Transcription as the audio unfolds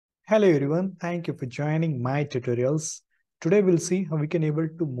Hello everyone, thank you for joining my tutorials. Today we'll see how we can able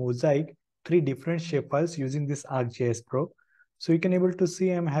to mosaic three different shapefiles using this ArcGIS Pro. So you can able to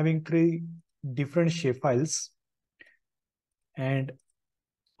see I'm having three different shapefiles, and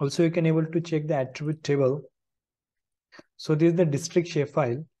also you can able to check the attribute table. So this is the district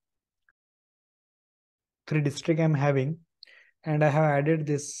shapefile. Three district I'm having, and I have added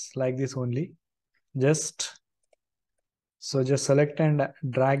this like this only. Just select and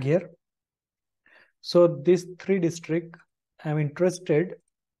drag here. So this three district I'm interested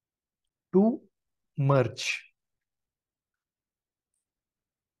to merge.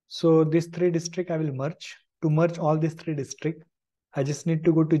 So this three district I will merge. To merge all these three district, I just need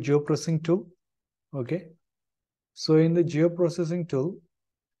to go to Geoprocessing tool. Okay. So in the Geoprocessing tool,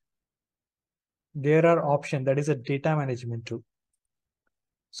 there are options, that is a data management tool.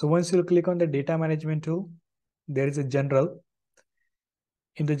 So once you click on the data management tool, there is a general.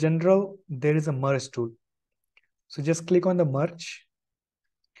 In the general, there is a merge tool. So just click on the merge,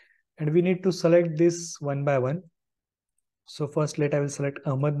 and we need to select this one by one. So first I will select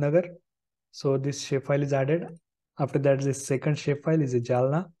Ahmednagar. So this shapefile is added. After that, the second shapefile is a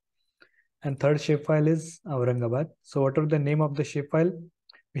Jalna, and third shapefile is Aurangabad. So whatever the name of the shapefile,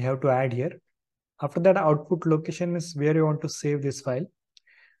 we have to add here. After that, output location is where you want to save this file.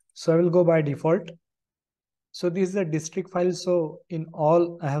 So I will go by default. So this is the district file. So in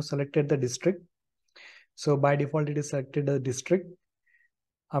all, I have selected the district. So by default, it is selected the district.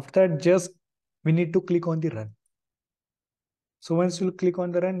 After that, just we need to click on the run. So once you click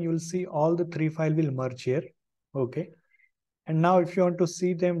on the run, you will see all the three files will merge here. Okay. And now if you want to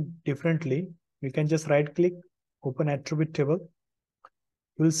see them differently, you can just right click, open attribute table.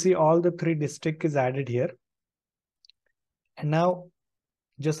 You will see all the three districts is added here. And now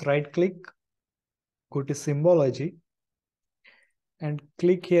just right click, go to symbology, and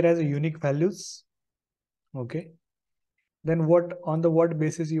click here as a unique values. Okay. Then on the what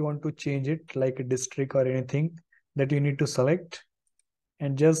basis you want to change it, like a district or anything that you need to select,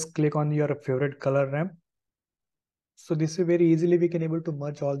 and just click on your favorite color ramp. So this is very easily we can able to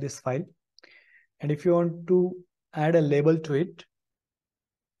merge all this file. And if you want to add a label to it,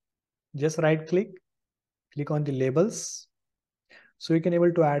 just right click on the labels. So you can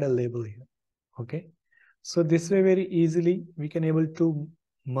able to add a label here. Okay. So this way very easily we can able to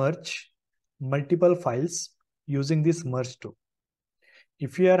merge multiple files using this merge tool.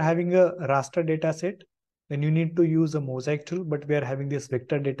 If you are having a raster data set, then you need to use a mosaic tool, but we are having this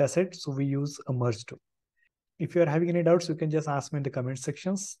vector data set, so we use a merge tool. If you are having any doubts, you can just ask me in the comment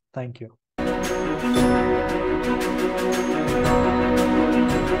sections. Thank you.